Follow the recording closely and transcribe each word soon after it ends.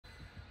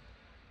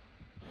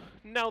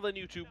Now then,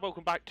 YouTube,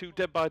 welcome back to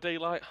Dead by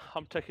Daylight.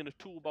 I'm taking a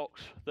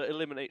toolbox that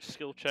eliminates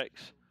skill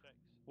checks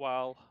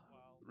while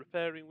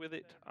repairing with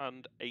it,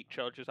 and 8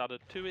 charges added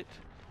to it.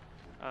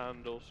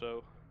 And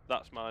also,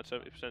 that's mine,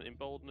 70% in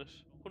boldness.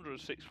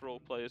 106 for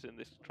all players in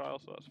this trial,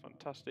 so that's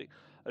fantastic.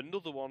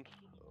 Another one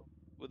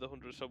with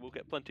 100, so we'll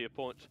get plenty of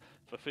points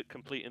for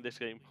completing this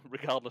game,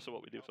 regardless of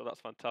what we do, so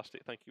that's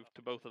fantastic. Thank you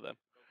to both of them.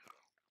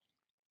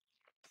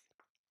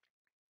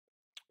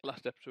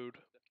 Last episode,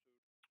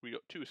 we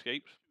got 2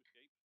 escapes,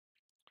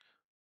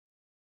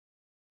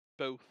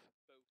 both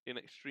in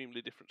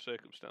extremely different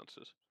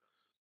circumstances.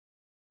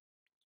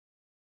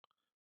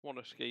 One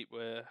escape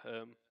where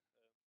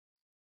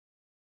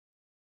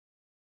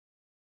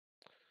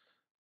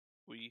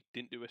we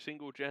didn't do a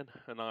single gen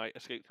and I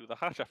escaped through the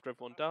hatch after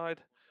everyone died,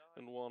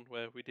 and one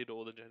where we did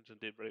all the gens and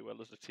did very well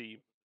as a team.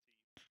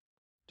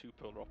 2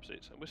 polar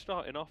opposites, and we're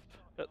starting off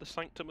at the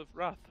Sanctum of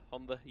Wrath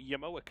on the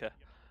Yamoaka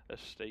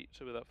estate.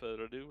 So without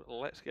further ado,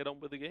 let's get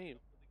on with the game.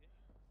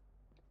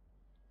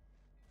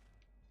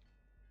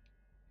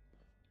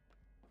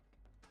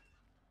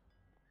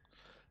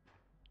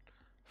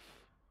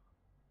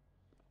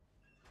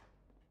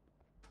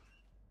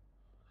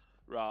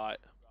 Right,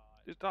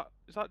 is that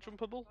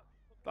jumpable?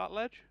 That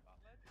ledge?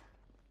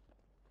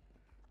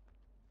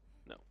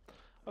 No.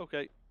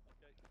 Okay.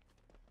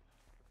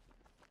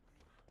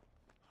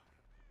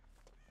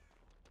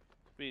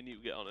 Me and you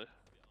get on a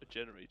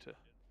generator.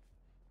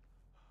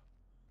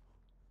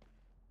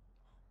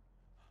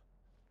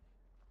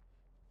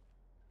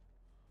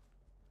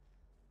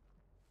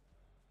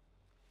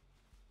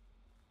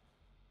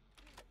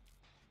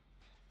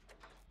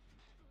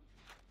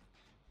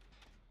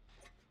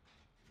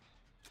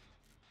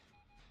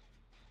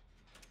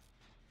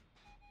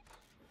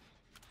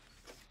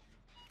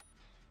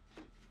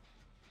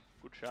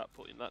 Good shot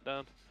putting that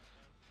down.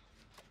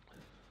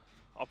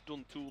 I've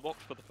done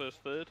toolbox for the first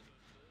third.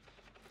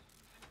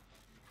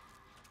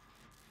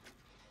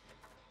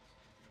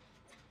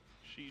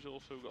 She's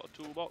also got a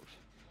toolbox.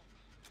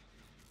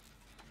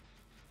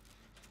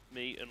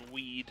 Me and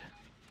Weed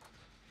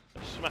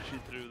are smashing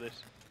through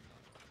this.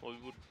 Well,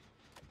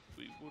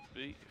 we would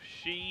be if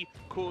she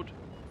could.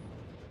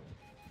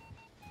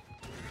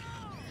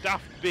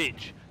 Daft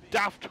bitch,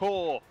 daft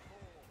whore.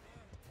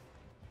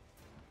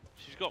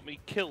 She's got me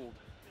killed.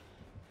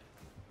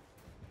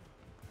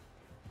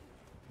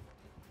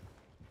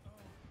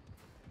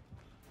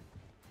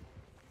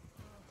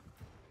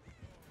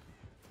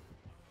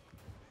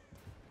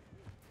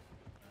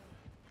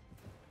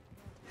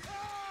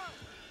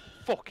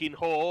 Fucking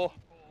whore.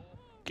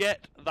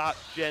 Get that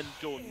gen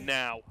done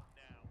now.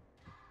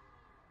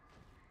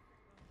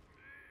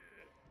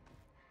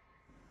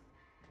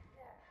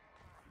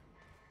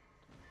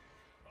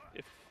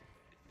 If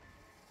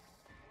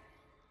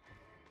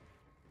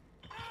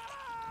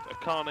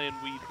Akane and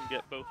Weed can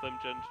get both them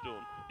gens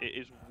done, it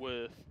is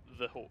worth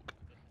the hook.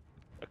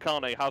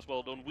 Akane has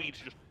well done. Weed's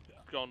just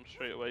gone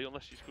straight away,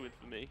 unless she's coming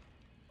for me.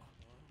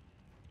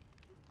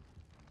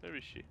 Where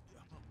is she?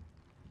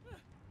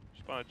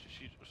 Spine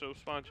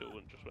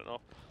Children just went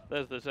off.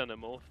 There's the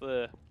Xenomorph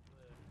there.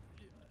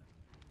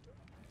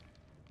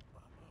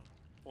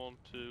 1,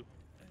 2.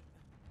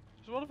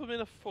 Is one of them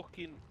in a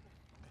fucking...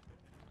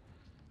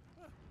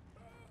 I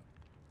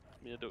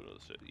mean, I don't know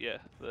the... Yeah,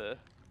 there.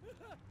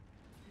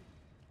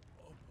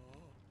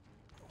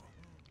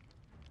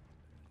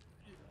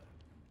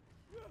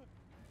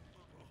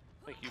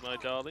 Thank you, my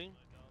darling.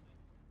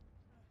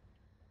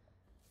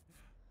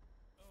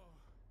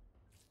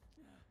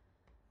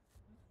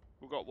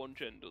 We've got 1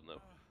 gen done,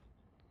 though.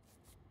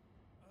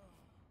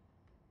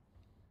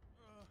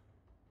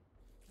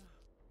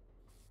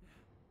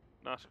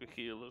 Nice quick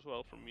heal as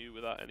well from you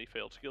without any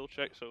failed skill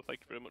check, so thank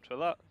you very much for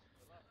that.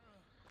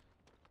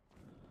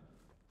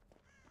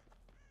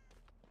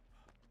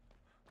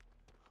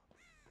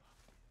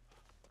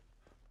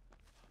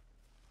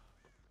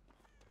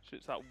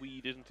 Since that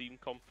Weed isn't even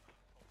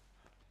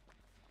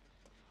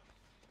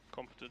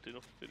competent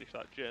enough to finish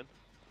that gen.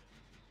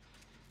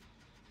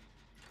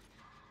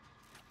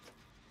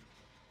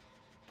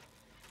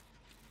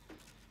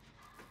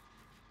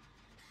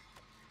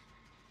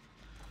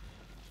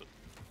 So,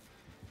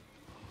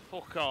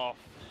 fuck off.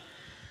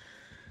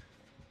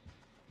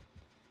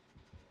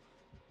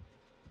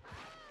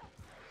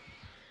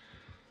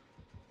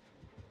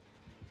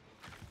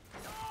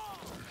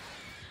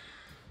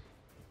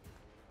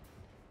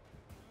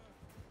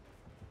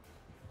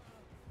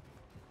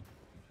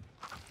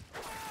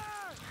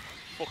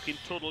 Fucking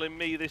tunneling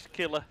me, this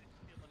killer.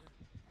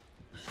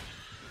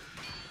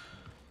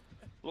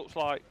 Looks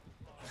like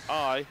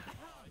I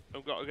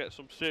have got to get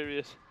some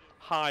serious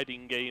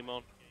hiding game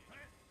on.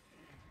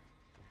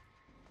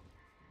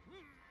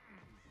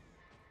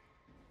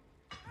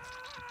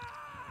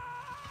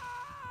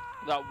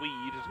 That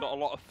Weed has got a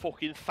lot of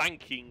fucking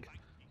thanking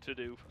to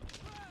do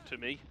to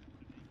me.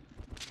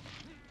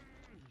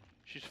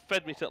 She's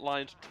fed me to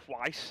lions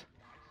twice.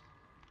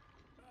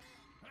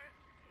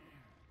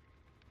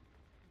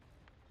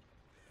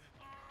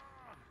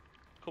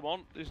 Come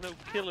on, there's no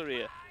killer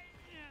here.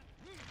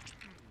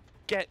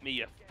 Get me,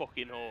 you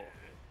fucking whore.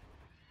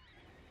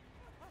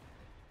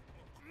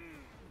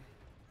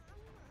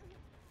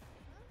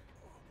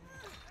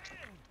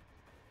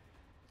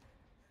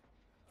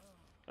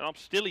 And I'm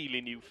still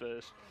healing you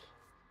first.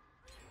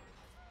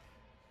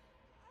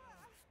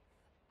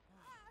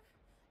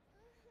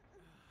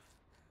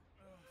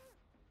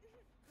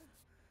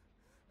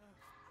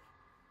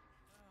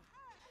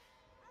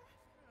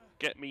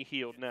 Get me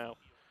healed now.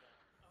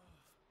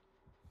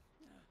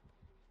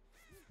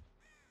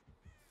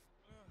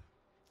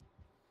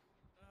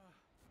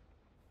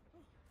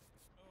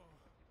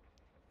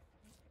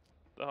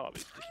 The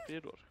heartbeat's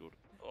disappeared, what's good.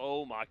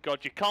 Oh my god,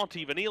 you can't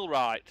even heal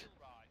right.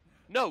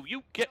 No,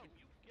 you get...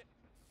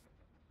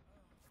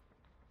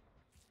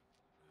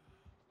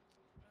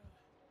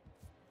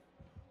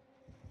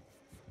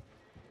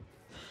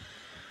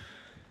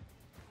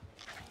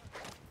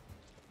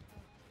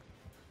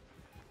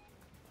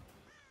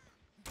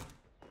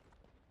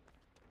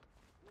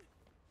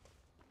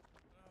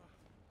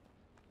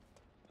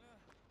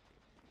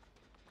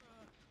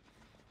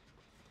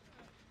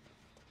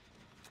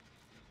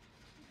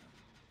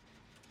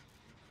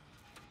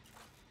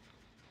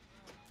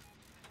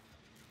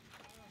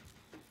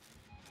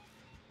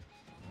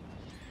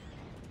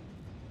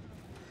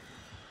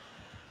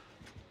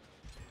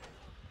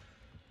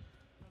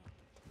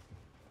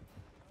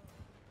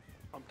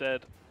 I'm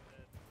dead.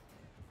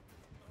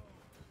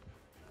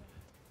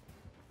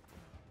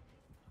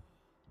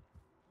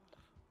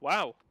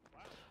 Wow.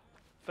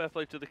 Fair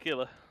play to the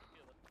killer.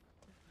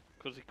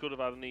 Because he could have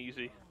had an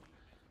easy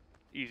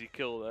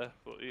kill there.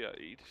 But yeah,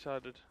 he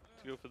decided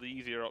to go for the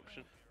easier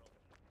option.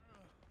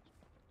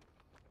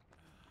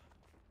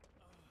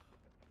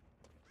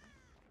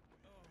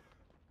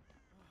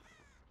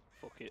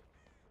 Fuck it.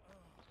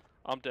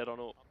 I'm dead on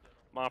up.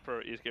 My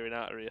priority is getting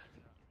out of here.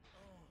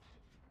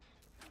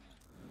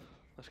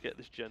 Let's get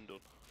this gen done.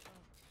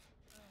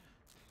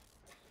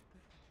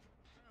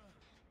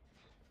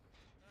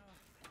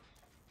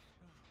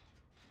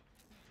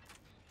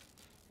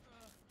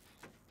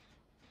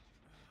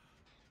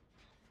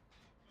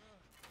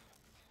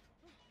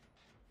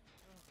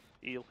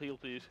 Heal, heal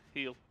please,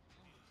 heal.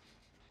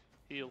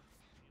 Heal.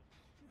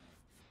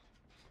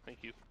 Thank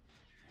you.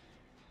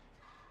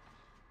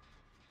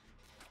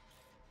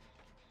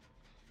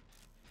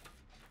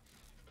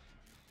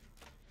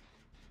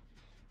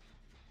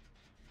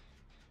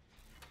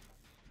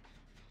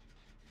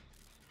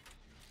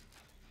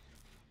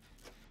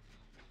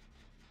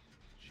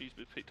 She's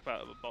been picked up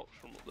out of a box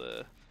from up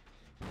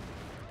there.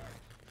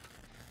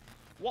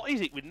 What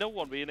is it with no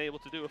one being able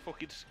to do a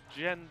fucking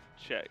gen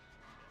check?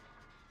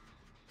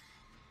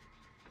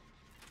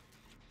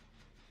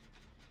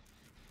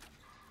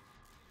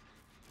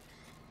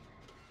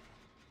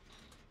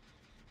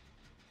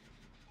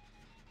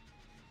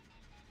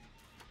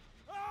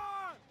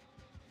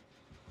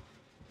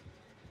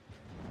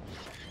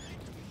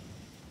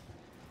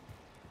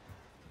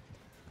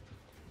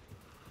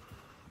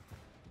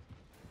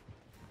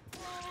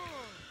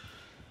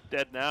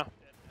 Dead now.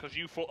 Because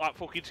you fucked that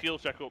fucking skill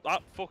check up.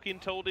 That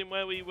fucking told him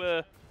where we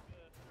were.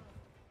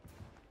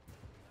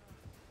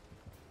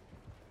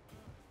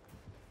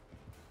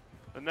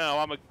 And now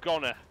I'm a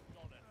goner.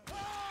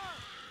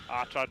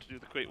 I tried to do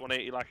the quick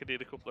 180 like I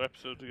did a couple of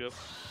episodes ago.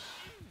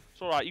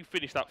 It's alright, you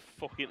finished that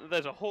fucking...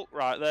 There's a hook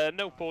right there.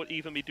 No point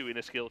even me doing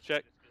a skill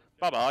check.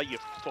 Bye-bye, you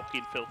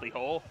fucking filthy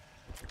whore.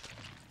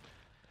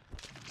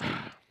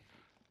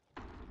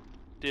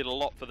 Did a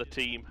lot for the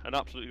team and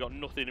absolutely got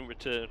nothing in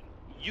return.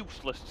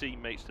 Useless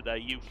teammates today,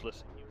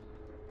 useless.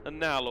 And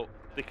now look,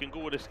 they can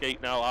go and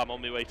escape now. I'm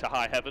on my way to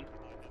high heaven.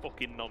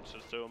 Fucking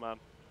nonsense to a man.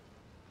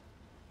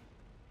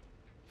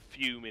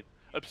 Fuming.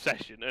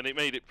 Obsession, and it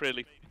made it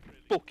pretty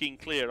fucking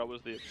clear I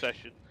was the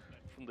obsession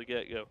from the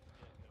get-go.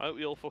 I hope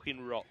you all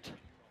fucking rot.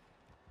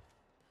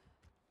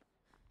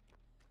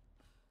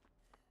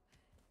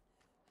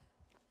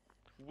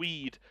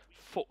 Weed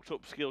fucked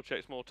up skill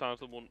checks more times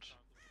than once.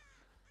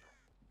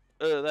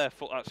 There,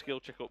 fuck that skill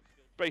check up.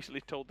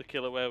 Basically told the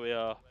killer where we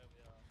are.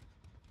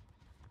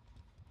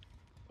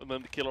 And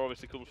then the killer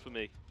obviously comes for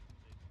me.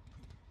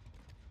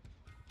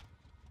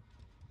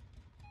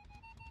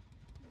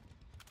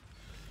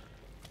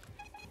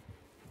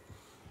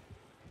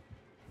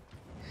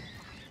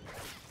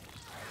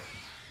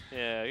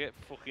 Yeah, get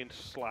fucking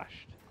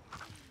slashed.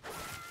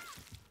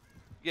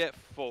 Get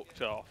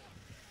fucked off.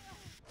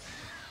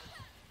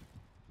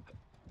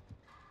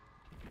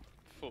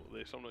 Fuck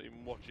this, I'm not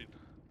even watching.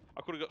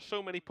 I could have got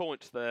so many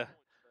points there,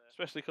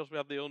 especially because we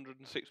had the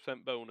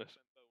 106% bonus.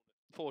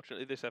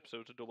 Fortunately, this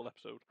episode's a double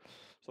episode.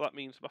 So that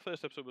means my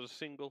first episode was a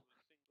single,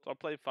 so I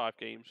played 5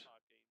 games.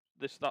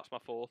 That's my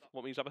 4th,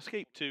 what means I've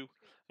escaped 2,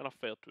 and I've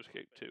failed to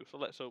escape 2. So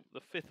let's hope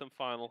the 5th and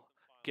final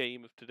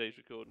game of today's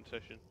recording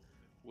session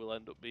will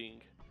end up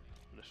being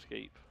an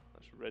escape.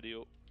 Let's ready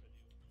up.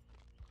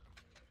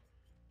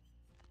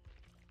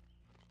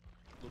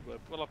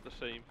 We'll have the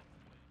same.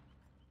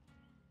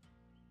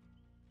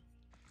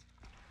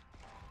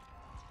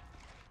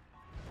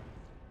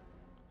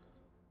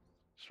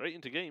 Straight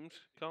into games.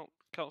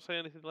 Can't say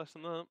anything less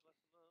than that.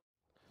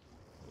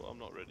 but I'm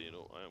not ready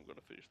enough. I am going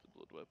to finish the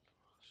Blood Web,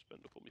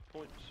 spend up all my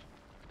points.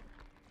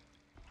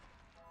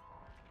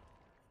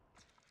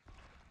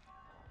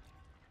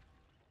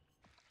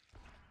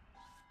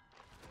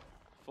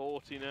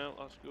 $40 now,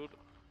 that's good.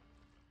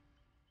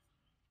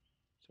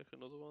 Take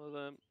another one of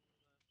them.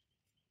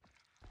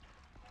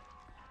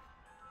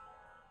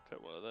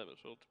 Take one of them as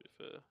well, to be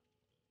fair.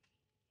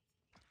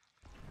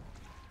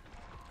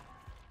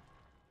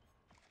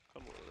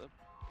 Come one of them.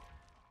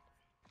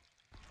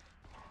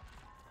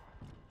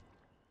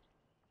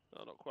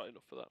 No, not quite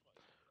enough for that.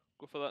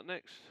 Go for that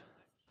next.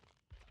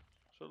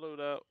 So load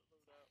out.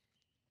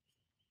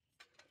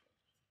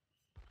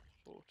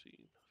 14.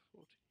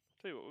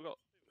 Tell you what, we've got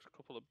a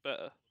couple of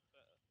better.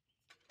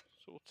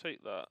 So we'll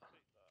take that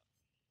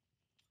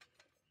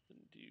and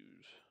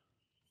use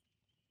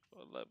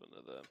 11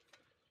 of them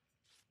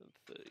and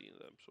 13 of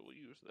them. So we'll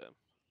use them.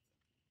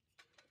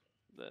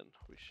 Then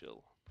we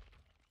shall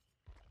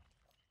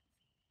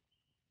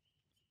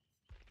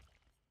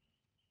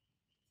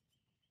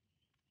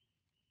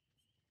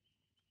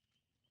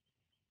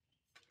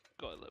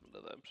got 11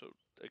 of them. So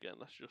again,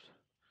 let's just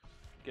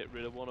get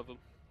rid of one of them.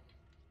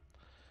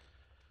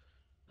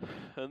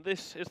 And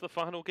this is the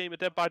final game of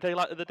Dead by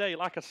Daylight of the day.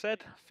 Like I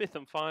said, 5th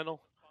and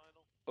final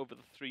over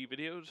the 3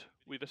 videos.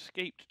 We've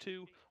escaped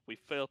 2, we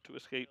failed to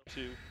escape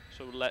 2,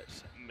 so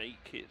let's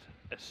make it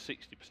a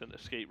 60%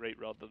 escape rate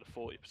rather than a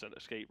 40%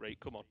 escape rate.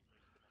 Come on.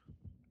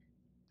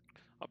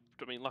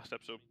 I mean, last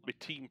episode, my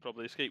team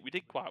probably escaped. We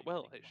did quite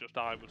well. It's just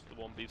I was the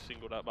one being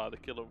singled out by the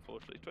killer,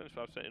 unfortunately.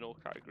 25% in all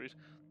categories,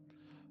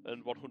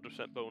 and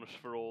 100% bonus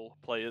for all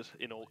players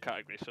in all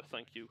categories. So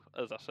thank you,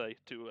 as I say,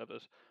 to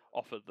whoever's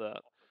offered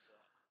that.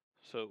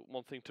 So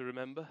one thing to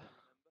remember,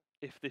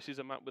 if this is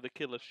a map with a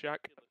killer's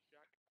shack,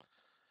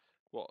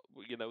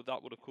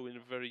 that would have come in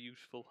very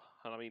useful,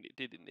 and I mean it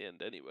did in the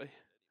end anyway.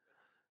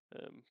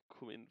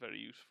 Come in very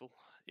useful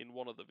in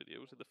one of the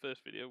videos. In the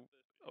first video,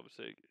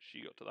 obviously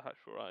she got to the hatch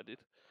before I did,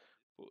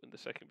 but in the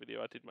second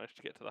video I did manage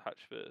to get to the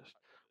hatch first.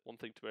 One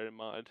thing to bear in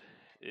mind,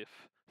 if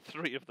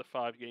 3 of the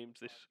 5 games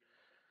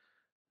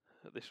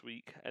this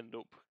week end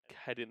up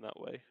heading that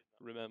way,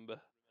 remember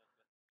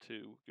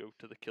to go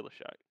to the killer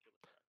shack.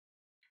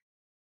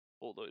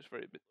 Although it's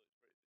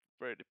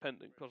very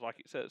dependent, because like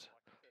it says,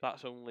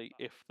 that's only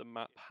if the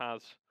map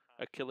has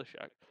a killer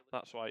shack.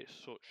 That's why it's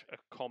such a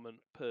common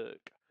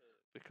perk,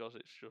 because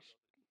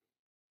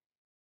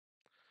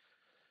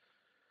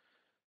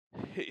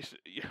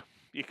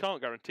you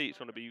can't guarantee it's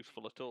going to be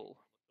useful at all.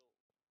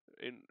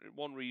 In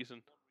one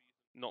reason,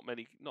 not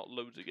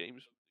loads of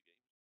games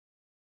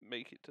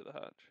make it to the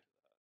hatch,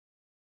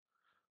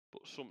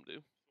 but some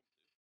do.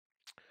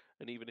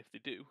 And even if they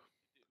do,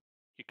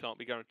 you can't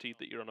be guaranteed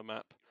that you're on a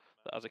map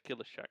that has a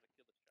killer shack.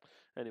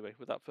 Anyway,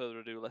 without further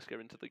ado, let's get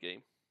into the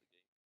game.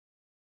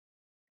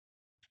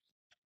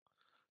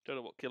 Don't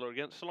know what killer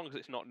against. So long as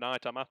it's not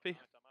night, I'm happy.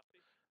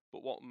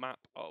 But what map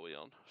are we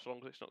on? So long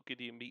as it's not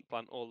Gideon Meat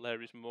Plant or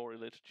Larry's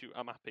Memorial Institute,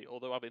 I'm happy.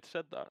 Although having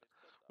said that,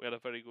 we had a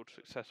very good,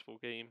 successful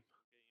game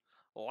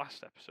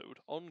last episode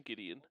on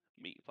Gideon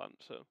Meat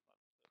Plant. So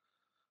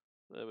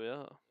there we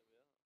are.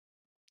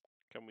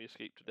 Can we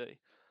escape today?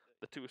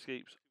 The 2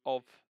 escapes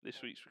of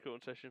this week's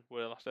recording session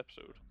were last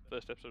episode.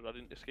 First episode I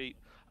didn't escape,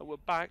 and we're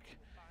back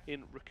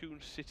in Raccoon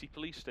City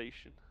Police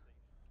Station.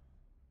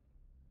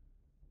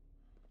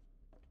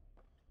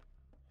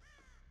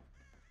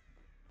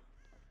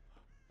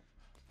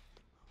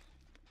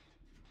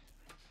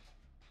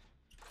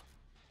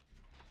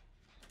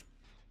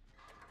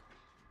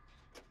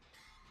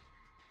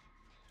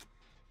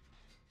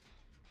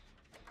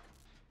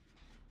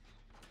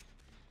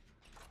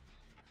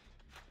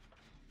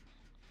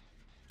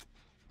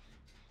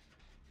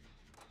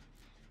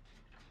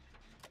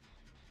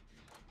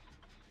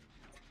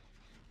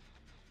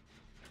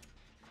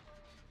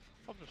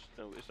 I've just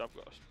noticed I've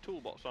got a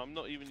toolbox, so I'm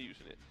not even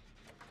using it.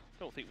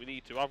 Don't think we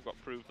need to. I've got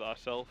Prove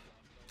Thyself.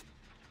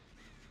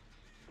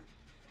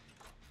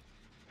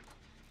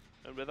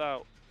 And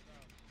without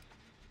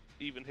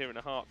even hearing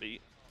a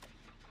heartbeat,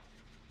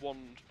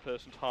 one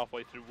person's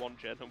halfway through one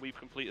gen, and we've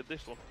completed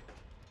this one.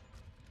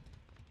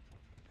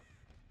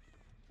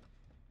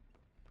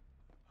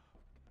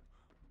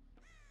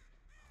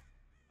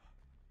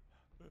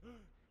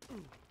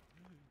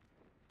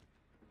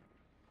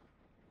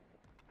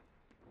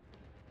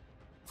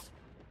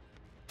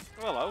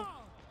 Hello.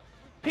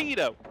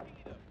 Pedo!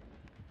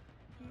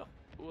 No.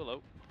 Oh,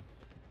 hello.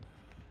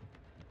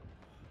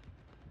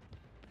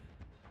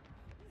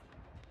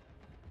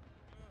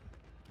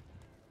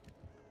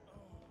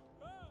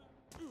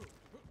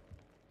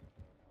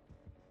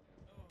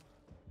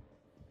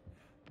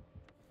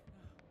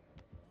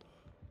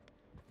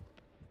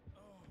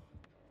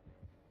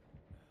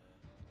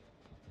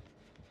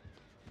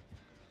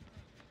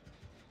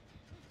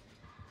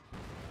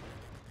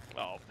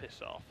 Oh,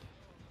 piss off.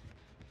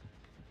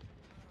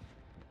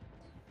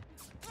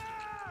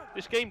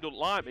 This game don't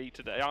like me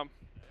today. I'm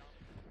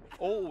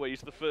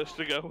always the first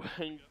to go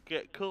and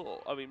get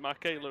caught. I mean,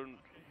 Michaela and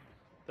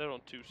they're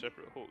on 2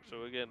 separate hooks,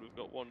 so again, we've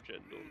got one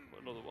gen done,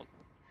 another one.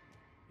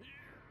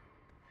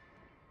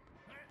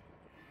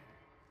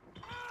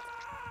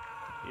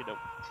 you know,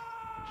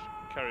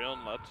 just carry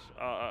on, lads.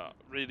 I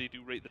really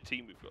do rate the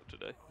team we've got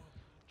today.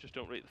 Just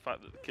don't rate the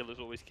fact that the killer's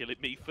always killing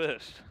me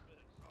first.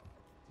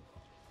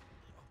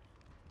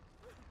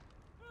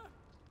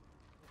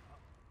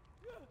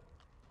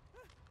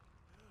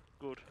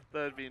 Good.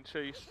 They're being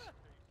chased.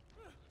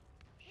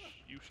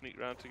 You sneak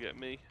round to get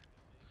me.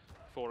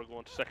 Before I go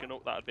on to second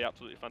up, that'd be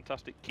absolutely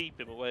fantastic. Keep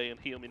him away and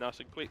heal me nice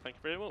and quick. Thank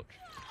you very much.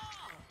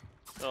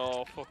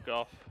 Oh, fuck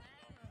off.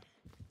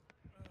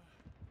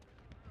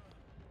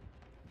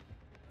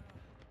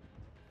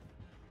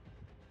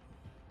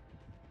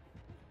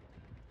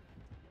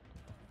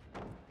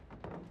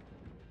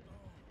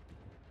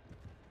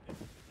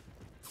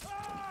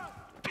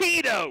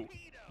 Pedo!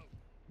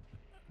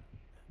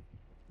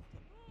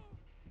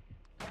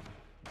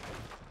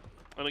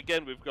 And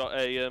again, we've got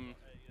a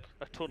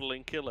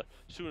tunneling killer.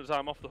 As soon as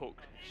I'm off the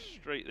hook,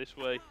 straight this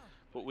way.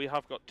 But we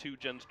have got 2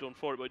 gens done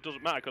for it, but it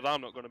doesn't matter because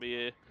I'm not going to be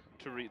here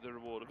to reap the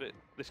reward of it.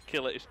 This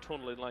killer is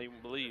tunneling like you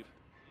wouldn't believe.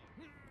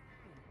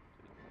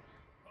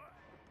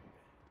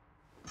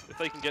 If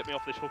they can get me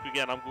off this hook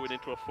again, I'm going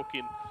into a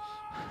fucking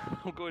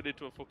I'm going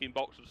into a fucking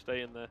box and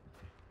staying there.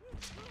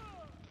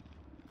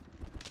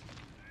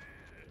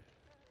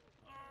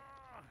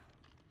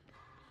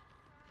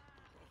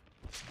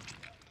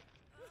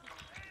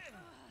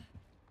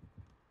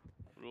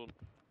 Run.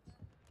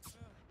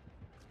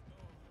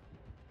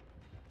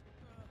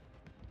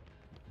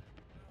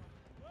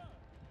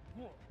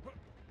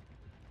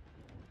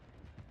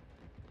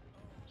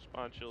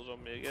 Spine chills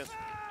on me again.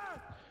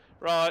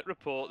 Right,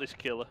 report this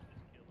killer.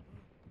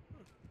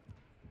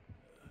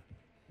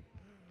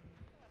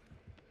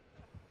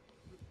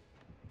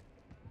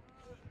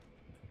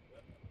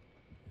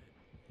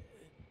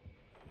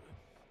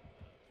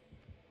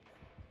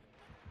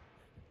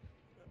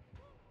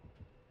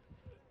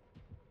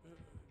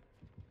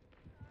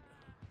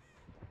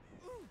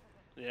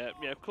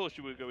 Yeah, of course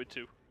you were going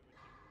to.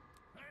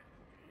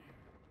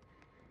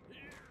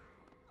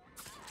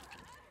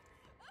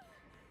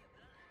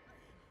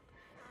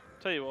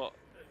 Tell you what,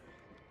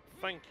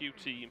 thank you,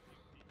 team.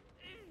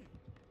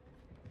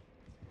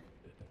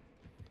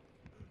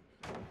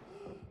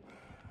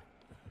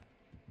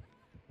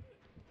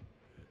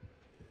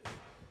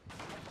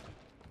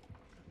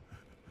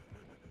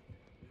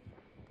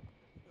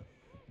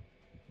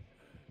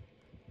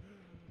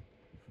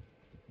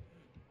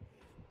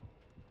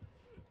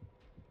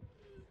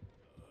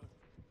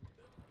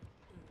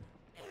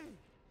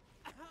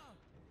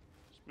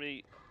 It's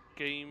me,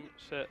 game,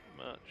 set,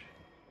 match.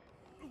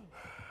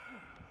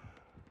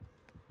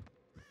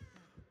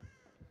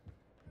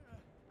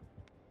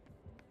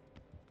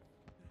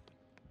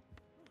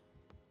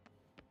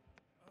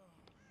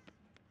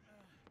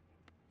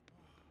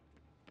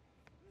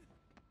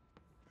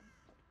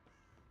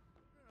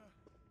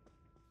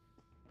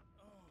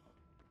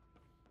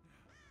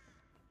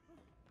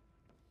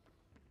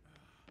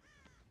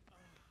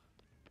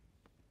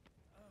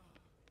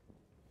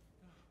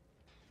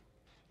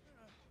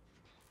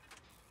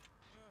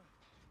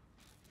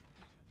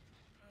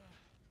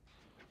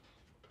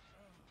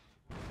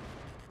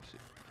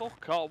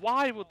 Fuck off,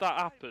 why would that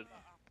happen?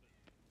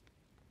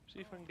 See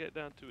if I can get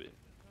down to it.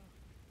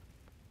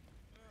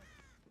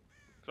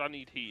 Because I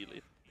need healing.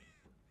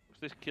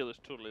 Because this killer's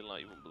tunneling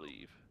like you wouldn't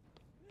believe.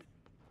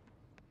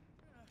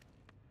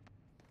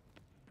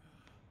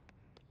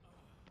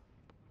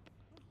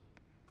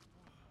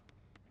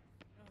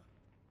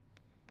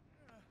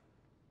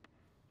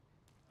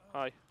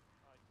 Hi.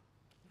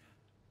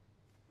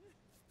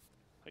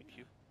 Thank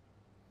you.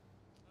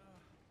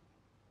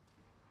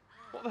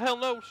 What the hell?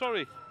 No,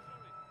 sorry.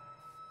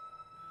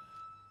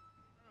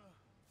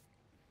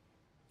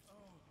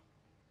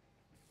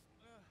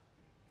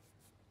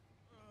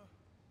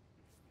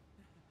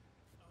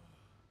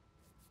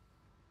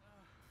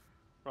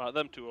 Right,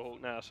 them two are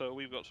hooked now, so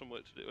we've got some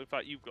work to do. In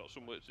fact, you've got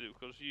some work to do,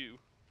 because you...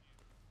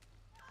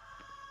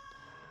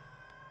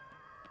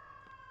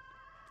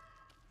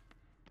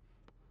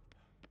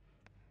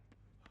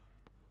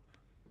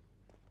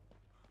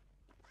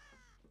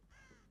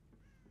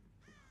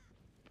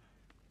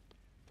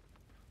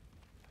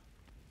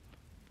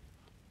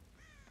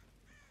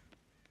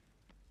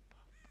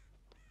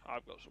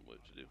 I've got some work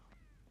to do.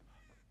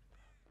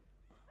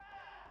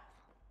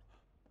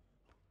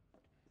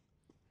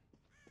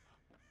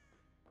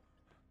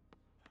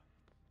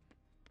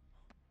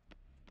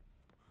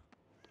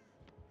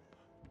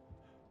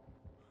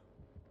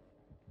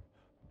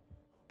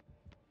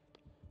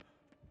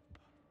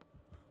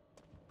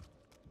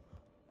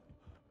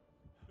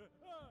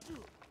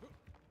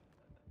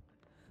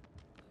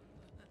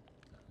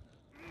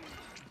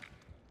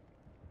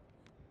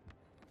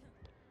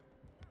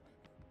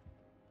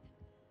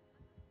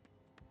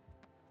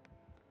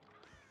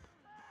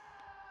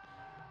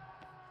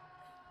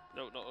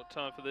 No, not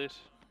time for this.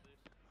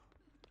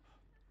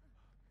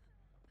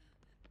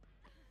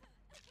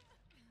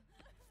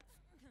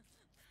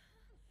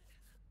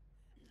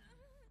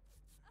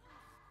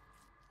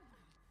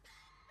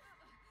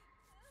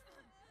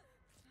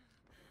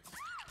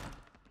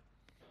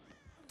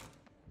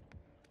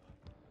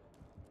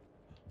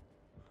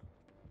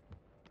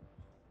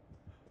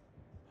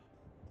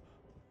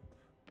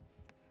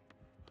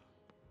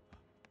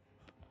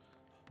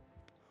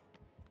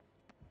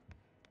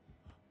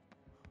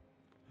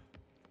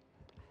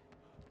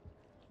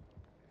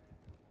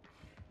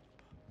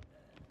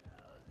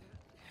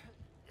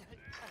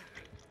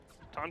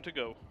 Time to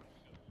go.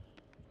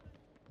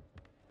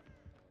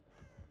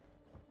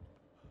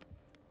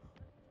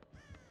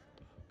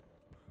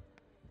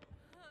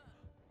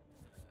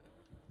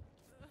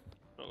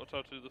 Not got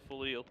time to do the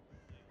full heal.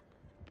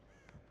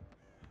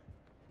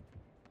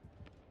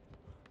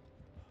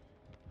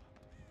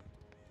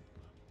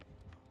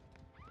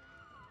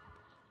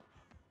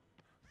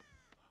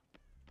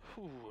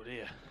 Oh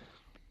dear.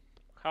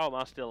 How am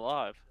I still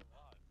alive?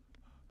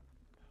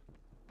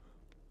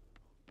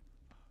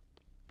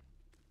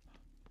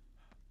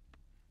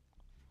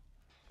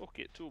 Fuck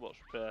it, toolbox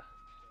repair.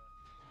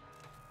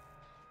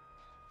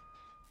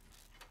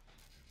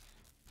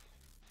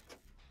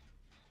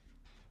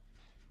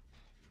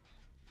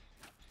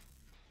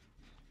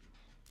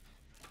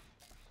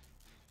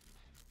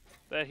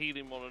 They're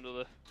healing one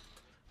another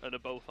and are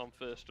both on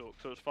first hook,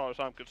 so as far as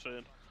I'm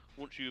concerned,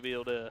 once you be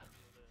able to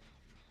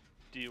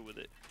deal with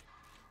it.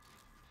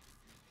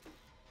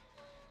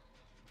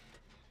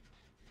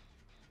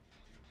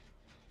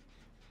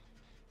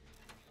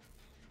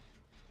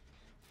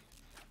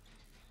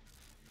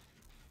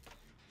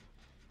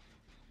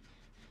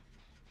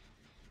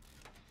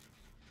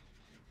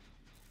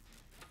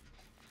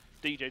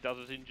 DJ Daz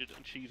is injured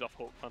and she's off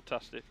hook,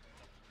 fantastic.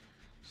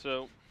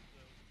 So,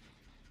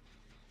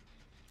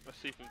 let's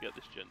see if we can get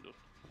this gen done.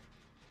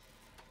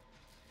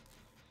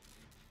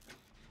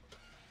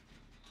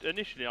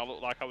 Initially I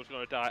looked like I was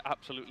going to die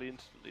absolutely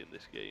instantly in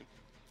this game.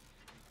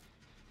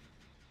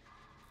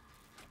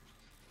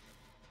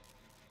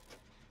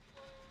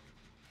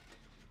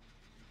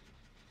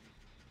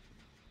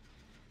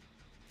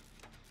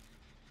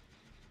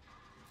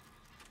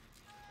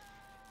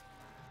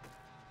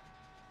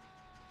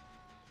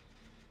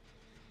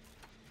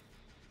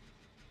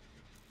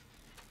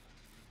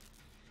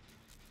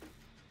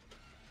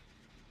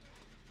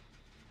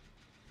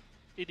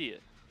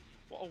 Idiot.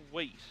 What a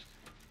waste.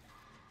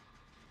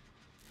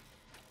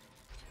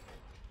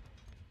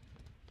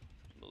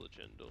 Another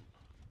gen done.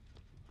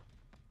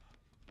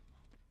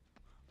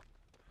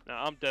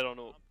 Now I'm dead on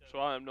up, so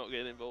I am not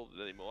getting involved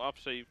anymore.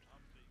 I've saved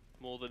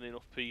more than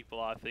enough people,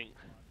 I think,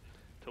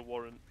 to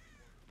warrant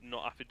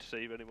not having to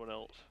save anyone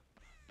else.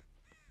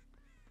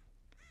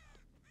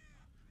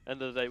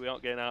 End of the day, we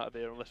aren't getting out of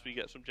here unless we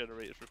get some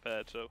generators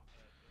repaired, so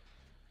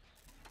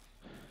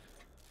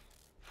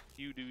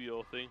you do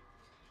your thing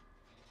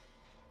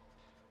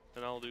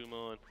and I'll do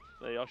mine.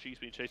 There you are, she's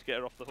being chased, get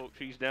her off the hook,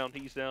 she's down,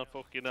 he's down,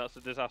 fucking that's a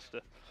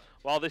disaster.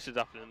 While this is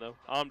happening though,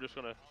 I'm just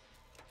gonna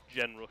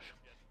gen rush.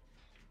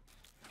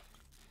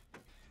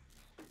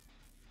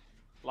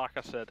 Like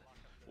I said,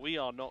 we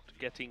are not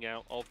getting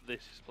out of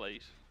this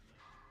place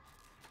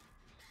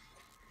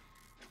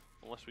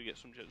unless we get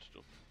some gen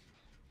stuff.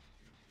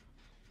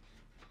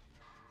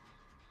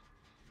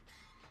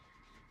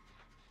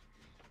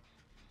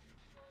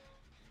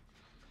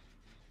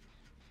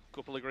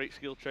 Couple of great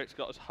skill checks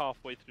got us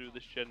halfway through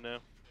this gen now.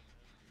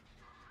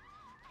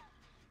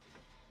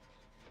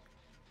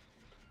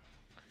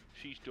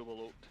 She's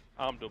double upped,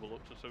 I'm double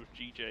upped, and so is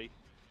GJ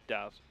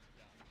Daz.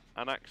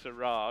 Anaxa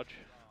Raj,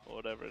 or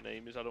whatever her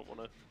name is, I don't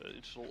want to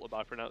insult her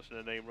by pronouncing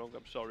her name wrong,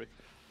 I'm sorry.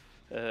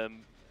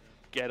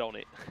 Get on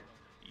it.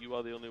 You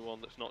are the only one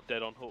that's not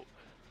dead on hook.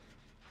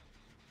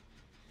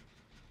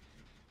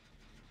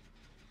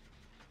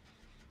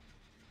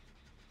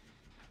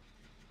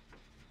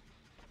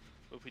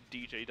 Hoping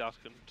DJ Daz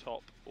can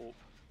top up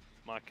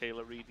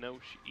Michaela Reed. No,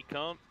 he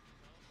can't.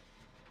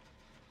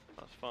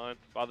 That's fine.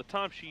 By the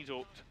time she's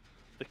hooked,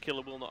 the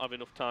killer will not have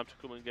enough time to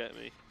come and get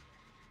me.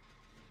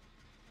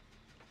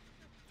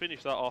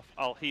 Finish that off,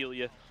 I'll heal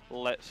you.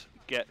 Let's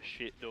get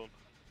shit done.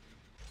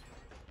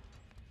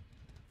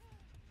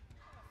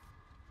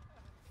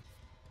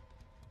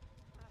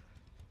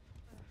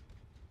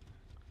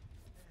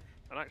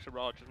 Anaxa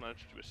Raj has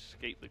managed to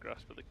escape the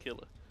grasp of the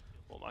killer.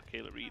 Well,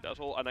 Michaela Reed has.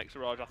 All Anaxa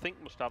Raj, I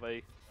think, must have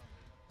a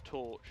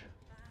torch.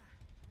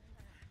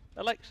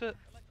 Alexa?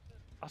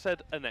 I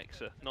said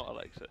Anaxa, not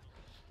Alexa.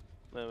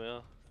 There we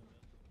are.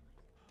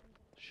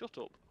 Shut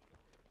up.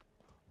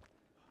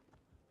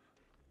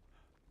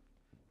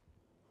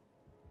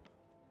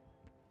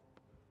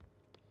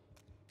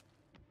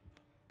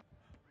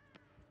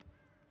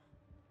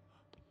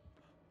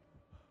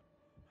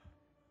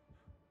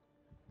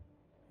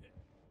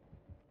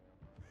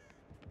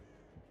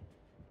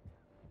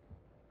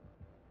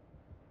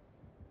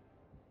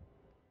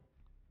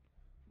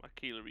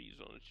 Michaela Reed's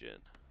on a gen.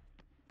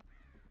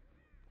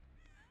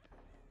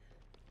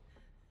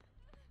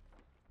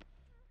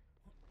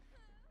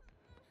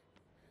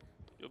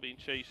 You're being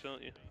chased,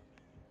 aren't you?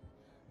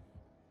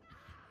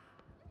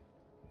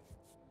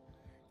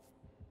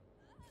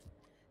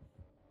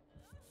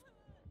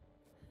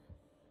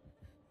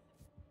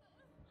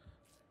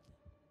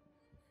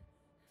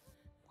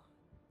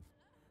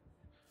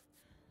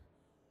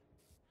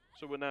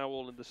 So we're now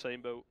all in the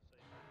same boat.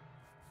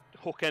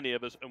 Hook any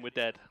of us and we're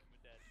dead.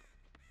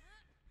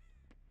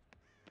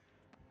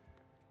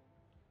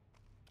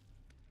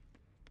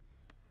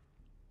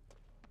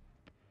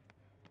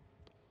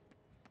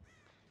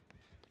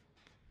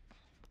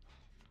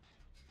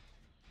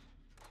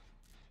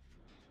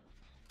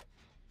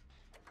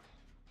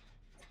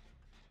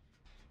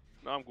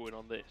 Now I'm going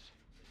on this.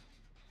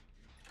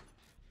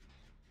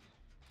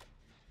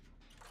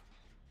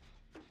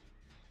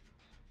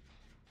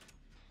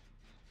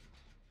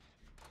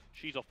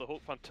 She's off the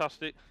hook,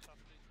 fantastic.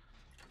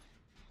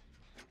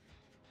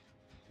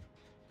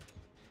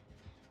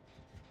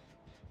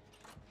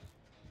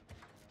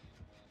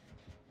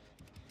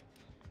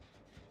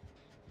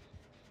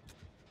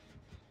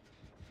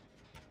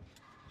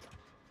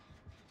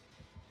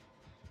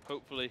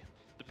 Hopefully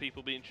the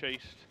people being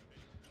chased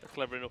are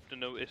clever enough to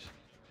notice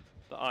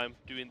that I'm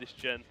doing this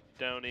gen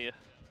down here.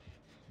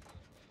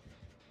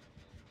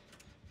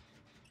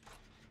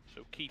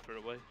 So keep her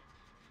away.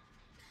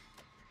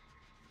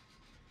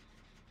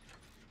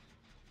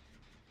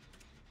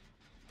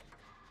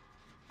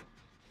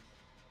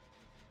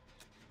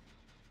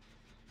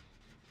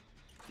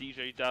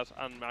 DJ Daz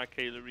and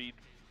Michaela Reed,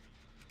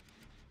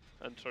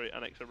 and sorry,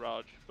 Annexa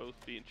Raj, both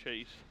being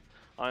chased.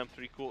 I am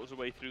 3/4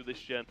 away through this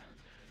gen.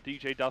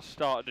 DJ Daz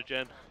started a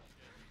gen.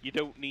 You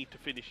don't need to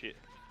finish it.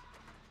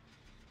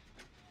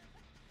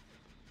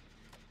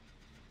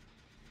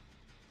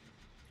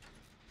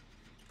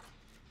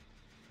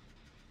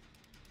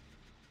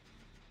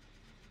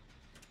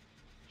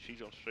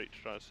 She's on straight to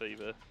try and save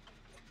her.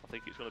 I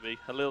think it's going to be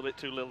a little bit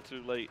too little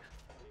too late.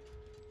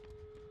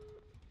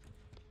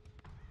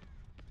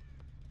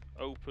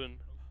 Open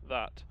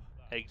that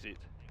exit.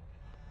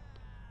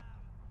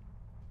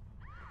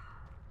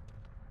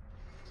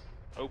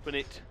 Open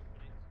it.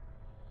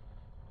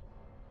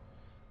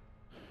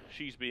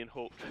 She's being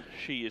hooked.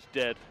 She is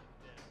dead.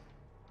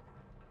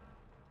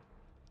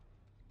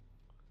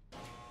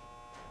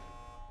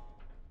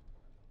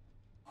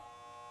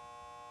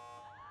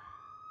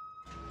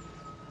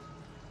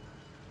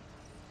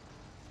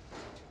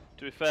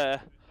 To be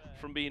fair,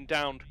 from being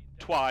downed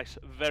twice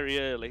very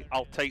early,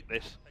 I'll take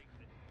this.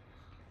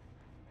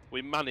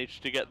 We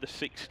managed to get the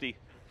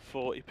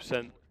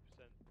 60-40%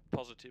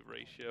 positive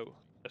ratio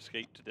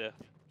escape to death.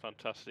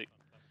 Fantastic.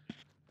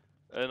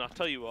 And I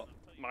tell you what,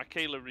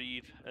 Michaela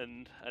Reed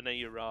and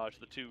Anaya Raj,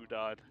 the two who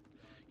died,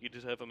 you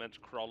deserve immense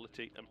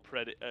quality and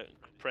credit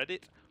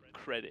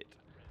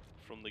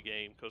from the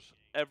game, because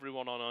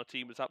everyone on our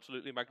team was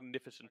absolutely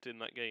magnificent in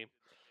that game.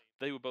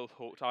 They were both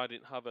hooked. I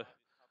didn't have a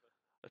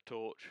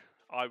torch.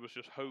 I was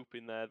just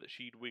hoping there that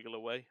she'd wiggle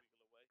away.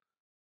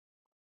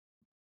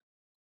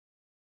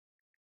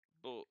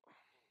 But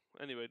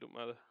anyway, don't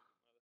matter.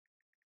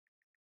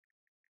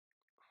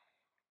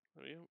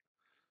 There we go.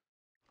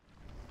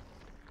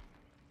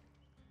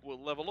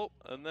 We'll level up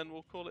and then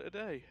we'll call it a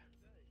day.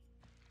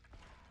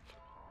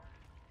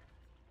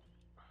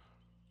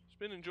 It's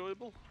been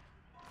enjoyable.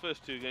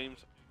 First two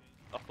games,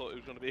 I thought it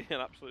was going to be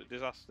an absolute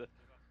disaster.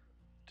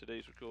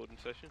 Today's recording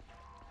session.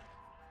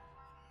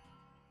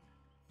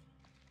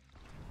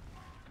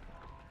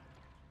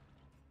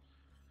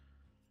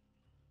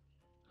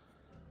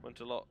 Went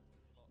a lot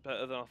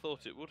better than I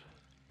thought it would.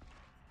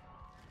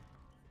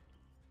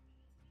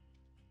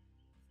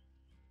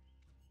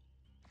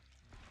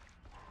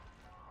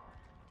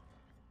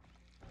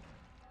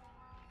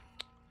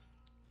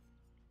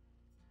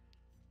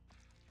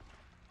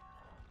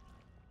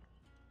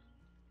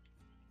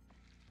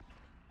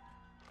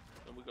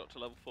 And we got to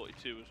level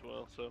 42 as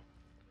well, so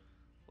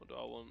what do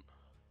I want?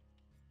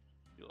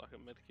 You like a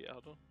medkit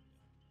add-on?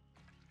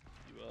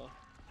 You are.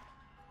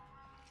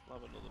 I'll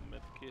have another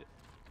medkit.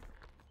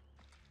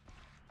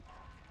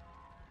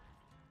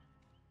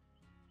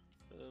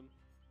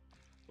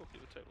 Okay,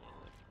 we'll take one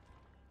of them.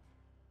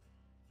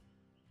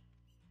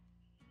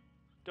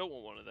 Don't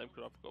want one of them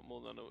because I've got more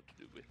than I know what to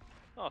do with.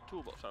 Ah,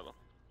 toolbox add-on.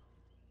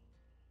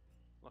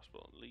 Last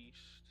but not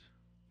least,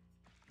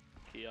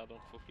 key add-on,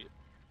 fuck it.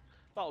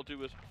 That'll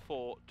do us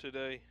for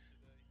today.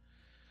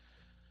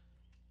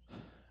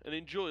 An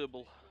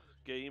enjoyable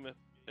game,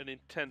 an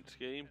intense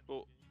game,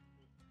 but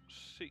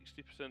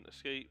 60%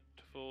 escape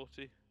to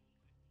 40.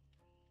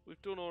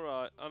 We've done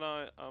alright, and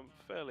I am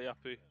fairly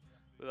happy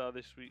with how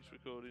this week's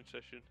recording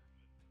session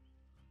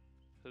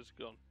has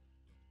gone.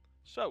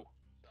 So,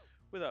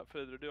 without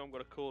further ado, I'm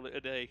going to call it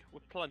a day.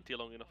 We're plenty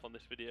long enough on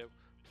this video.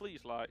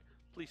 Please like,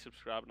 please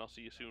subscribe, and I'll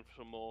see you soon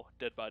for some more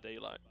Dead by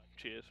Daylight.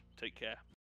 Cheers, take care.